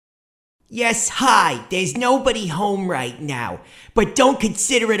Yes, hi, there's nobody home right now, but don't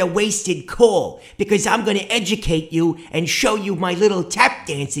consider it a wasted call because I'm going to educate you and show you my little tap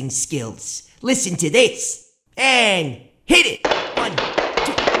dancing skills. Listen to this, and hit it. 1, 2,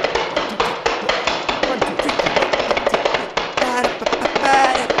 1, 2, 3, 4.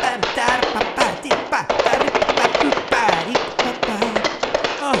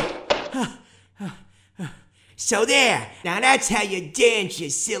 So there, now that's how you dance, you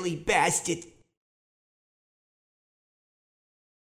silly bastard.